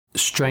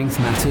Strength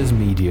Matters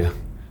Media.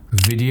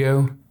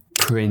 Video,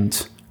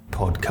 print,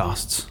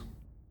 podcasts.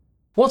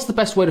 What's the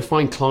best way to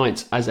find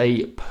clients as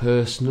a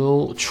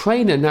personal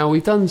trainer? Now,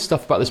 we've done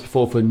stuff about this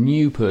before for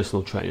new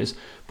personal trainers,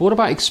 but what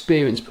about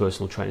experienced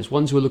personal trainers,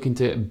 ones who are looking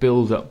to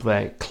build up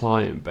their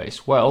client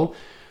base? Well,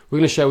 we're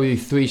going to share with you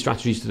 3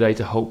 strategies today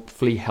to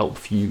hopefully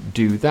help you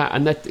do that.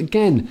 And that,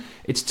 again,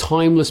 it's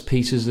timeless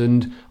pieces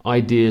and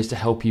ideas to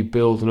help you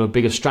build a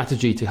bigger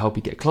strategy to help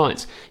you get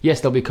clients. Yes,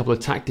 there'll be a couple of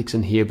tactics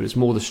in here, but it's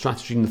more the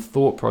strategy and the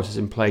thought process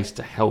in place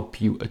to help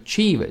you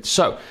achieve it.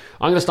 So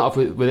I'm going to start off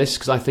with this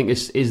because I think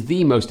this is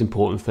the most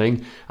important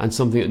thing and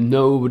something that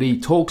nobody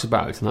talks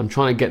about. And I'm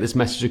trying to get this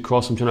message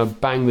across. I'm trying to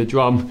bang the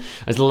drum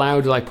as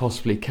loud as I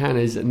possibly can,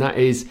 and that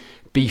is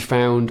be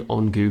found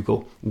on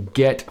Google.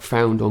 Get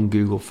found on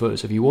Google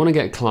first. If you want to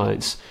get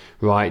clients,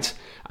 right,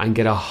 and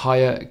get a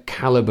higher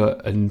caliber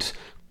and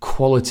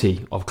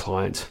quality of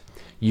client,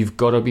 you've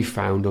got to be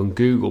found on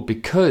Google,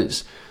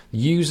 because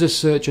user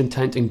search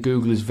intent in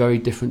Google is very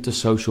different to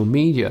social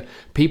media.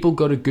 People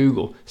go to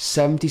Google.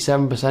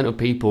 77% of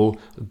people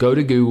go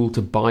to Google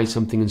to buy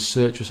something and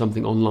search for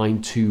something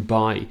online to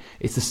buy.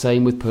 It's the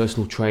same with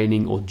personal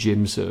training or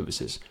gym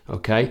services,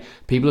 okay?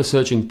 People are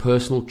searching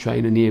personal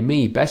trainer near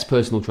me, best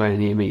personal trainer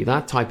near me,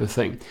 that type of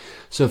thing.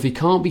 So if you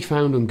can't be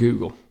found on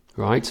Google,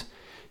 right,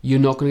 you're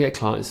not going to get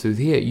clients through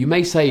here. You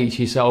may say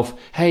to yourself,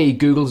 hey,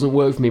 Google doesn't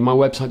work for me, my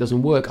website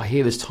doesn't work. I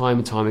hear this time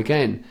and time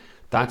again.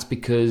 That's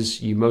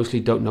because you mostly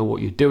don't know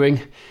what you're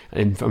doing,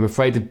 and I'm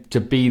afraid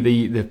to be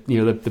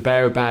the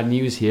bearer of bad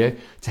news here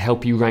to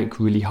help you rank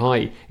really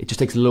high. It just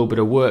takes a little bit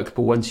of work,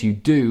 but once you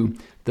do,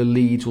 the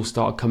leads will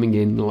start coming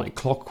in like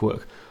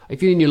clockwork.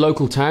 If you're in your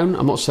local town,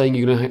 I'm not saying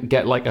you're going to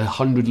get like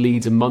 100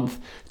 leads a month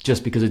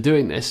just because of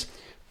doing this,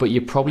 but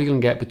you're probably going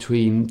to get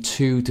between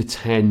 2 to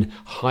 10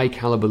 high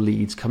caliber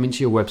leads coming to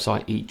your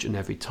website each and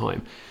every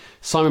time.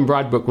 Simon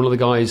Bradbrook, one of the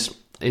guys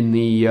in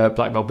the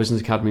Black Belt Business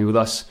Academy with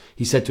us,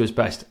 he said to us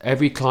best,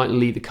 every client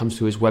lead that comes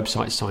to his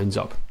website signs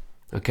up.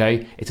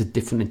 Okay, it's a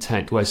different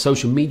intent, whereas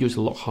social media is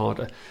a lot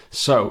harder.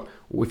 So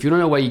if you don't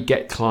know where you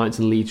get clients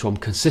and leads from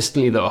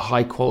consistently that are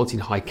high quality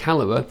and high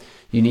caliber,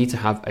 you need to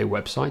have a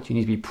website. You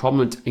need to be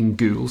prominent in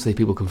Google so that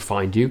people can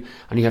find you,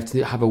 and you have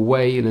to have a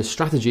way and a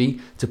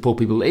strategy to pull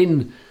people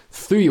in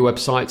through your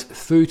website,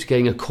 through to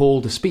getting a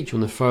call to speak to you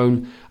on the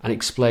phone and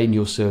explain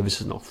your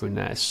services and offering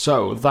there.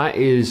 So that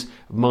is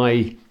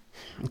my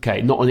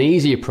not an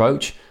easy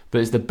approach, but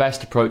it's the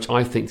best approach,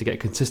 I think, to get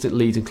consistent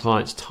leads and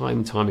clients time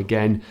and time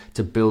again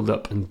to build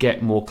up and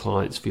get more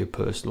clients for your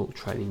personal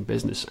training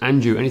business.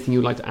 Andrew, anything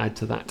you'd like to add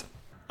to that?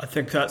 I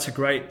think that's a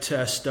great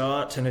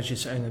start, and as you're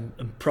saying,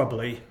 and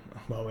probably,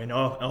 well, in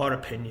our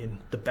opinion,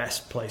 the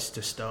best place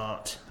to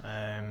start,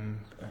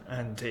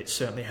 and it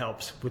certainly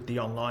helps with the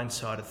online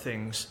side of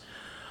things.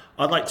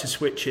 I'd like to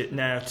switch it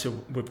now to,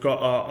 we've got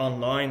our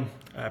online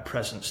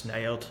presence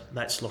nailed.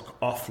 Let's look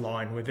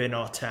offline within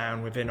our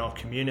town, within our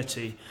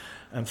community.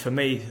 And for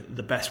me,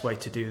 the best way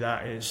to do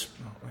that is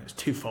it's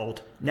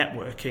twofold: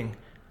 networking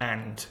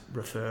and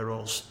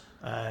referrals.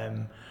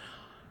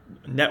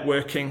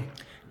 Networking,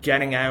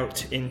 getting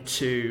out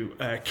into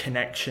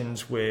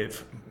connections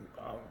with,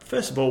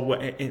 first of all,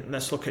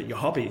 let's look at your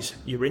hobbies,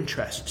 your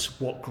interests.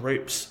 What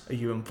groups are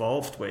you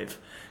involved with?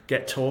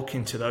 Get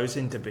talking to those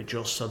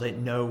individuals so they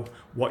know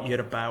what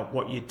you're about,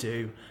 what you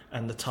do,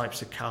 and the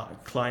types of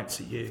clients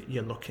that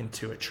you're looking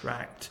to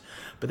attract.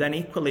 But then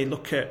equally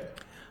look at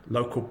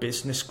local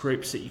business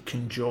groups that you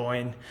can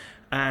join,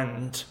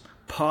 and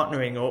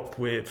partnering up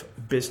with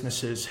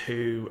businesses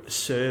who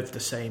serve the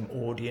same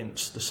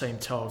audience, the same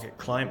target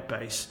client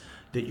base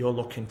that you're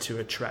looking to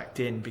attract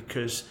in,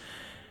 because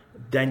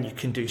then you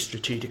can do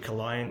strategic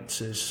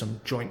alliances, some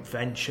joint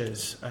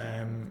ventures.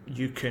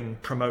 You can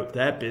promote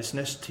their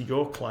business to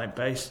your client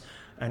base,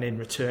 and in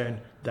return,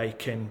 they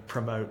can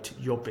promote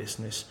your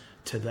business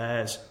to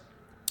theirs.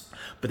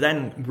 But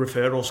then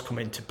referrals come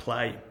into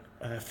play.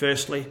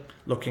 Firstly,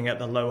 looking at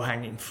the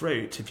low-hanging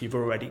fruit. If you've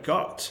already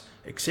got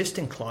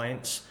existing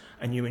clients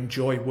and you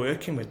enjoy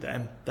working with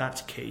them,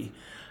 that's key.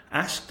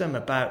 Ask them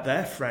about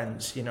their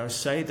friends.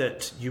 Say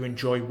that you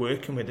enjoy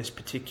working with this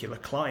particular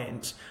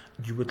client.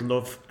 You would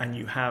love, and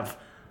you have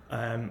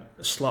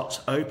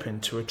slots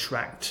open to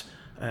attract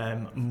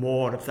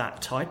more of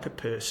that type of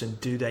person.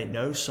 Do they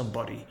know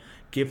somebody?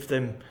 Give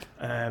them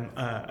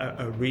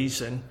a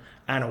reason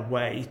and a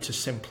way to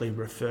simply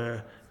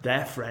refer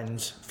their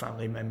friends,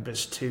 family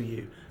members to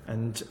you.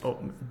 And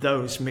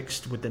those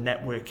mixed with the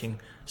networking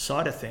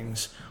side of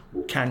things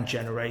can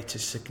generate a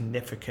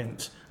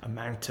significant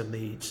amount of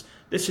leads.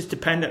 This is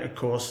dependent, of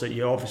course, that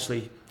you're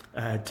obviously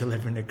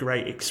delivering a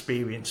great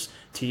experience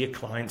to your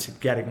clients and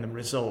getting them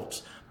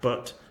results.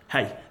 But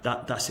hey,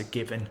 that's a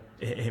given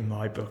in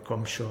my book.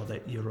 I'm sure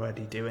that you're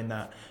already doing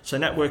that. So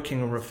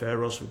networking and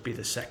referrals would be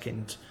the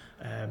second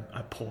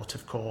port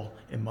of call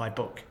in my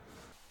book.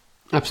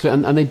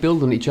 Absolutely, and they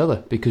build on each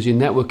other, because your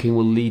networking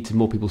will lead to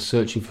more people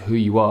searching for who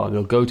you are.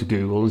 They'll go to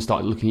Google and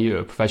start looking at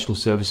your professional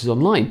services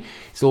online.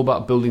 It's all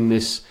about building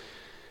this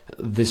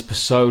this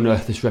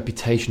persona, this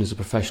reputation as a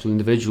professional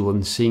individual,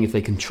 and seeing if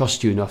they can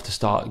trust you enough to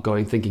start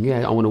going, thinking,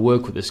 yeah, I want to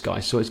work with this guy.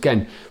 So it's,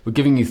 again, we're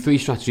giving you 3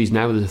 strategies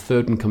now. There's a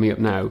third one coming up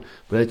now,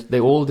 but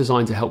they're all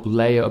designed to help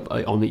layer up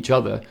on each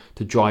other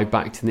to drive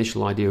back to the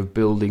initial idea of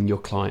building your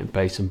client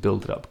base and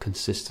build it up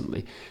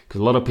consistently.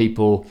 Because a lot of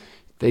people,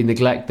 they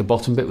neglect the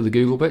bottom bit with the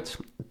Google bit.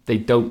 They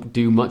don't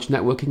do much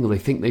networking, or they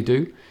think they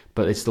do,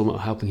 but it's still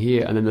not helping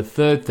here. And then the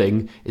third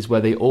thing is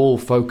where they all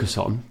focus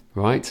on,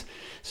 right?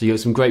 So you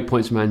got some great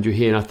points from Andrew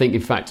here. And I think,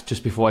 in fact,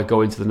 just before I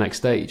go into the next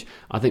stage,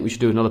 I think we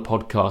should do another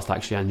podcast,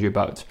 actually, Andrew,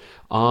 about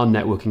our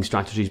networking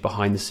strategies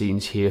behind the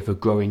scenes here for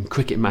growing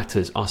Cricket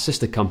Matters, our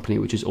sister company,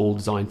 which is all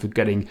designed for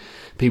getting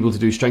people to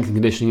do strength and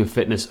conditioning and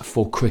fitness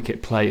for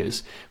cricket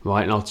players,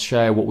 right? And I'll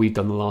share what we've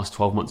done the last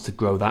 12 months to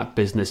grow that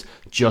business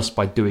just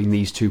by doing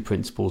these 2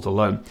 principles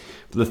alone.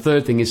 But the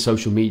third thing is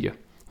social media,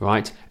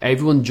 right?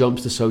 Everyone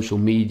jumps to social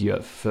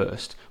media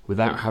first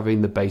without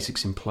having the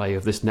basics in play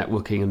of this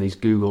networking and these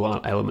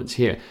Google elements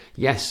here.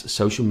 Yes,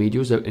 social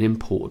media is an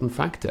important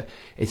factor.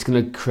 It's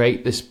going to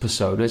create this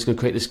persona, it's going to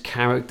create this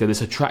character,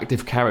 this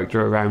attractive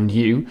character around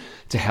you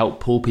to help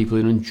pull people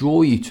in and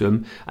draw you to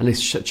them, and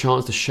it's a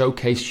chance to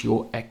showcase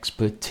your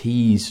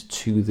expertise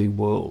to the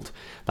world.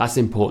 That's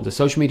important. The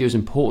social media is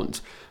important,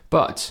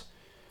 but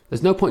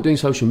there's no point doing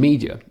social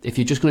media if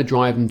you're just going to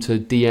drive them to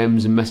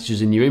DMs and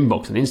messages in your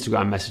inbox and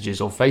Instagram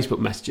messages or Facebook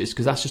messages,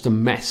 because that's just a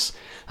mess.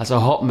 That's a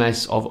hot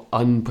mess of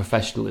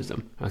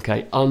unprofessionalism,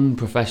 okay?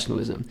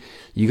 Unprofessionalism.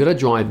 You got to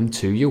drive them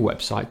to your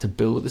website to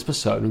build up this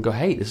persona and go,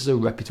 hey, this is a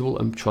reputable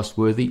and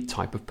trustworthy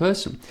type of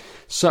person.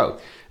 So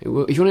if you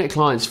want to get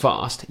clients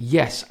fast,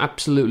 yes,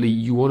 absolutely,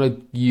 you want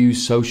to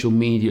use social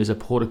media as a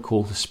port of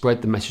call to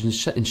spread the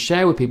message and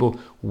share with people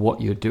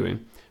what you're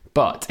doing.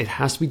 But it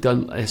has to be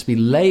done, it has to be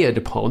layered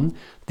upon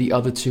the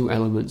other 2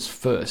 elements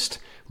first.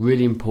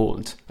 Really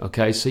important.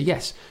 Okay, so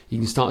yes, you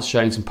can start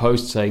sharing some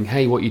posts saying,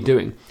 hey, what are you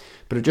doing?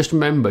 But just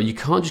remember, you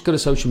can't just go to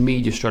social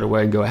media straight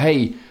away and go,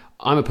 hey,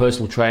 I'm a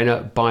personal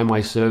trainer, buy my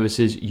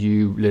services,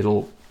 you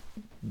little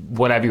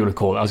whatever you want to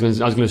call it. I was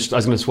going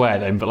to swear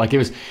then, but like it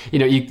was,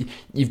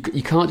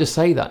 you can't just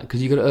say that,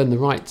 because you've got to earn the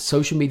right.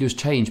 Social media has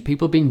changed.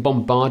 People are being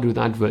bombarded with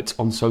adverts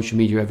on social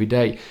media every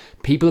day.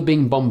 People are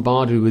being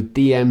bombarded with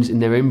DMs in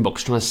their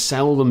inbox trying to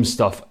sell them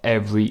stuff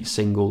every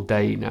single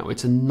day now.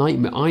 It's a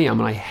nightmare.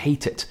 And I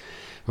hate it.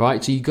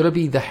 Right, so you've got to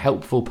be the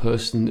helpful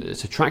person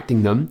that's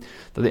attracting them,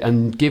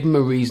 and give them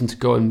a reason to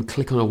go and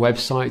click on a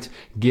website,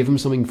 give them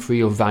something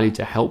free or value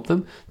to help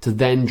them, to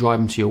then drive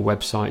them to your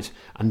website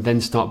and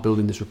then start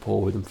building this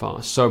rapport with them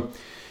fast. So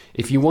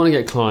if you want to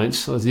get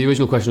clients, the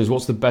original question is,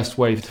 what's the best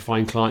way to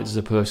find clients as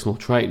a personal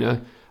trainer?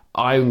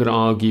 I'm going to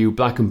argue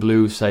black and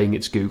blue saying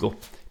it's Google,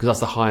 because that's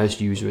the highest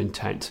user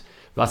intent.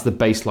 That's the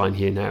baseline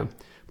here now.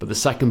 But the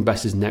second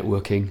best is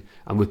networking,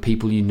 and with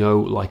people you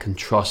know, like, and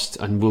trust.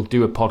 And we'll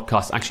do a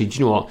podcast. Actually, do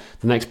you know what?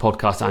 The next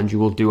podcast,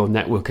 Andrew, we'll do on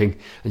networking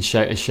and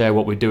share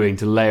what we're doing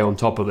to layer on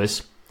top of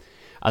this.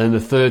 And then the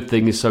third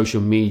thing is social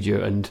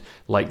media and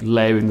like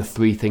layering the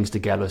 3 things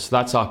together. So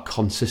that's our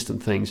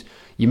consistent things.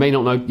 You may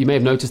not know. You may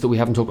have noticed that we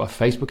haven't talked about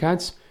Facebook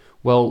ads.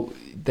 Well,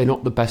 they're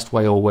not the best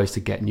way always to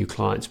get new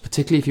clients,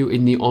 particularly if you're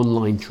in the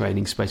online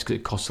training space, because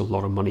it costs a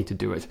lot of money to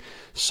do it.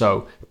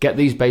 So get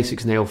these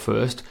basics nailed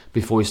first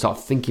before you start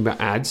thinking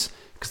about ads,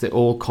 because they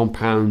all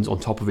compound on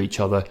top of each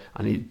other,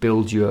 and it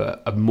builds you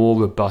a more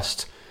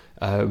robust,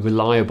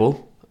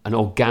 reliable and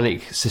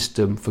organic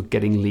system for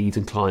getting leads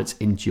and clients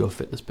into your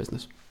fitness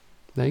business.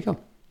 There you go.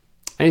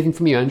 Anything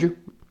from you, Andrew?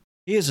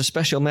 Here's a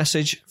special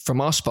message from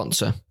our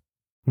sponsor.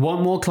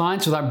 Want more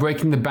clients without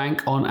breaking the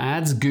bank on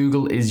ads?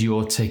 Google is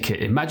your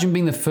ticket. Imagine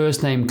being the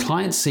first name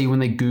clients see when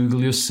they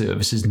Google your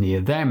services near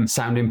them.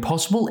 Sound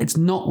impossible? It's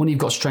not when you've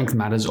got Strength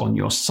Matters on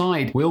your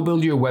side. We'll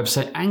build you a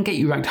website and get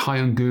you ranked high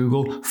on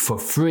Google for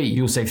free.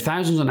 You'll save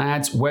thousands on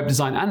ads, web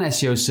design and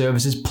SEO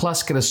services,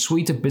 plus get a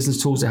suite of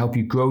business tools to help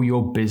you grow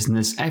your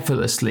business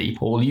effortlessly.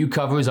 All you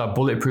cover is our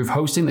bulletproof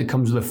hosting that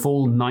comes with a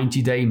full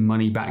 90-day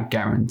money-back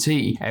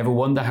guarantee. Ever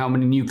wonder how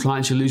many new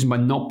clients you're losing by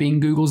not being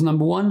Google's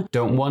number one?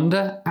 Don't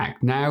wonder,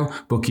 act now.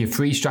 Book your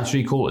free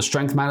strategy call at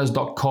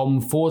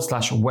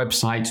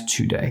strengthmatters.com/website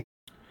today.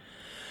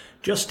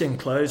 Just in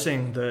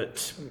closing,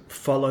 that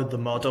followed the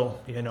model,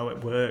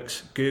 it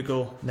works.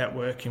 Google,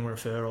 networking,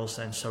 referrals,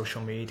 then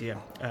social media.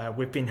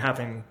 We've been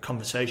having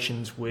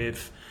conversations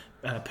with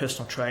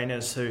personal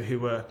trainers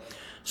who are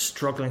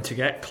struggling to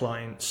get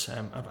clients.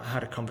 I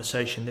had a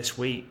conversation this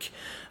week,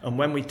 and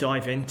when we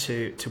dive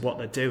into what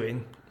they're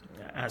doing,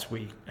 as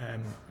we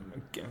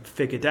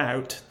figured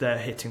out, they're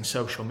hitting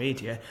social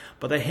media,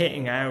 but they're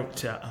hitting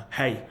out,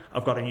 hey,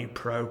 I've got a new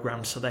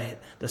program. So they're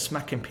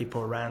smacking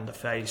people around the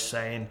face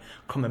saying,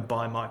 come and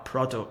buy my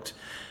product.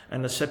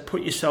 And I said,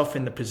 put yourself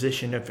in the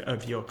position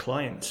of your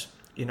clients.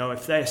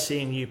 If they're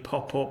seeing you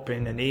pop up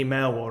in an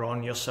email or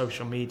on your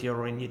social media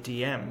or in your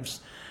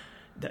DMs,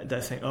 they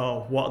think,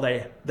 oh,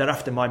 they're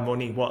after my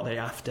money, what are they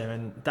after?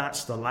 And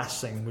that's the last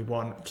thing we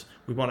want.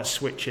 We want to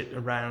switch it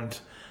around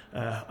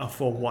a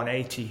full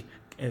 180.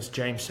 As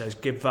James says,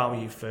 give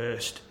value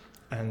first,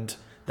 and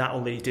That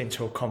will lead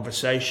into a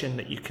conversation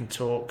that you can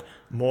talk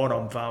more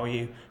on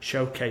value,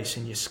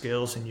 showcasing your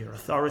skills and your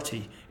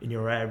authority in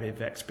your area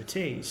of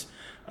expertise.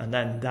 And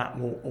then that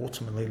will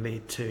ultimately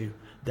lead to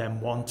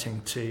them wanting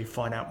to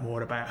find out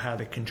more about how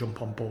they can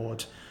jump on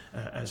board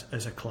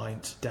as a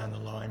client down the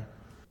line.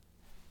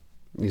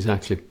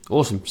 Exactly.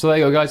 Awesome. So there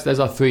you go, guys. There's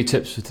our 3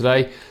 tips for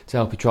today to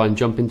help you try and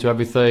jump into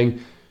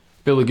everything.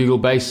 Build a Google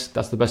base.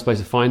 That's the best place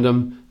to find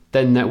them.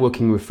 Then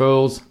networking,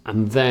 referrals,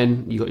 and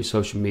then you got your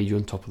social media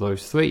on top of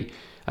those 3.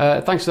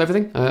 Thanks for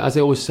everything. As I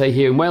always say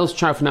here in Wales,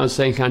 ciao for now,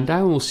 saying Llandow,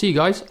 and we'll see you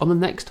guys on the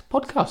next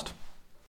podcast.